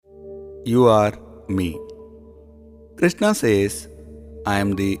You are me. Krishna says, I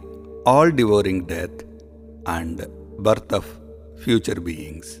am the all-devouring death and birth of future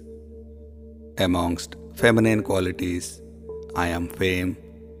beings. Amongst feminine qualities, I am fame,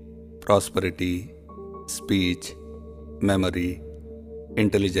 prosperity, speech, memory,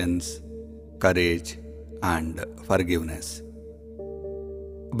 intelligence, courage, and forgiveness.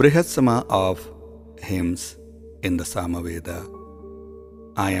 Brihatsama of hymns in the Samaveda.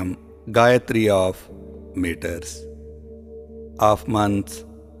 I am Gayatri of meters. Of months,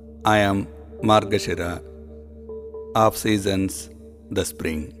 I am Margasirah. Of seasons, the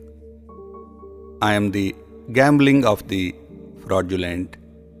spring. I am the gambling of the fraudulent,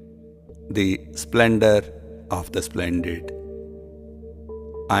 the splendor of the splendid.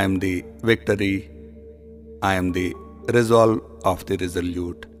 I am the victory. I am the resolve of the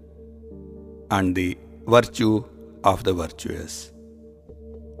resolute, and the virtue of the virtuous.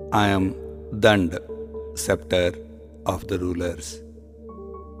 I am dand, sceptre of the rulers,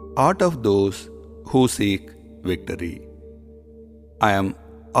 art of those who seek victory. I am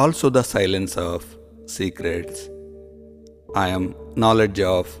also the silence of secrets. I am knowledge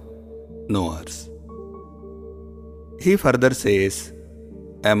of knowers. He further says,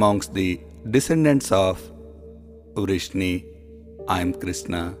 amongst the descendants of Vrishni, I am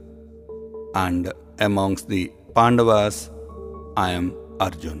Krishna, and amongst the Pandavas, I am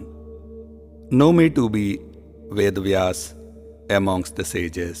Arjun. Know me to be Ved Vyas amongst the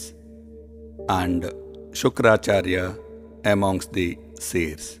sages, and Shukracharya amongst the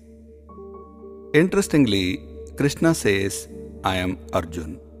seers. Interestingly, Krishna says, I am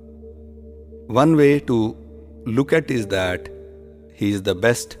Arjun. One way to look at is that he is the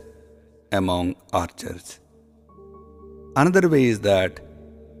best among archers. Another way is that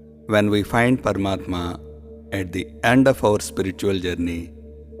when we find Paramatma at the end of our spiritual journey,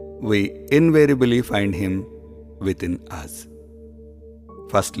 we invariably find him within us.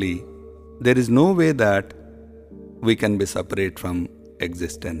 Firstly, there is no way that we can be separate from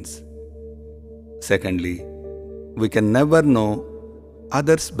existence. Secondly, we can never know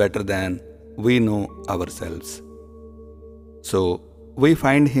others better than we know ourselves. So, we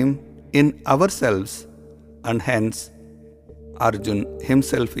find him in ourselves, and hence Arjun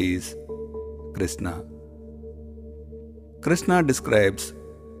himself is Krishna. Krishna describes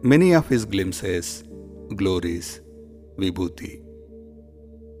many of his glimpses, glories, vibhuti.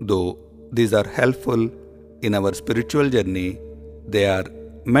 Though these are helpful in our spiritual journey, they are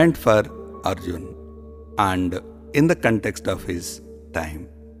meant for Arjun and in the context of his time.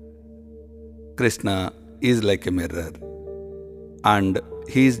 Krishna is like a mirror, and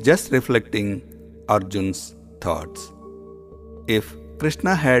he is just reflecting Arjun's thoughts. If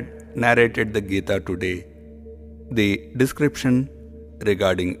Krishna had narrated the Gita today, the description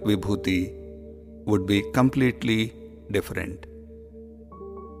regarding vibhuti would be completely different.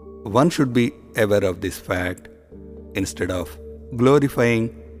 One should be aware of this fact instead of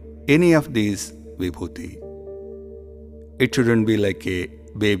glorifying any of these vibhuti. It shouldn't be like a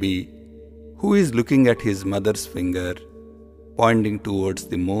baby who is looking at his mother's finger pointing towards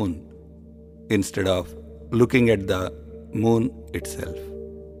the moon instead of looking at the moon itself.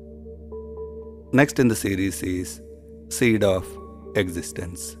 Next in the series is Seed of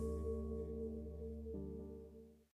Existence.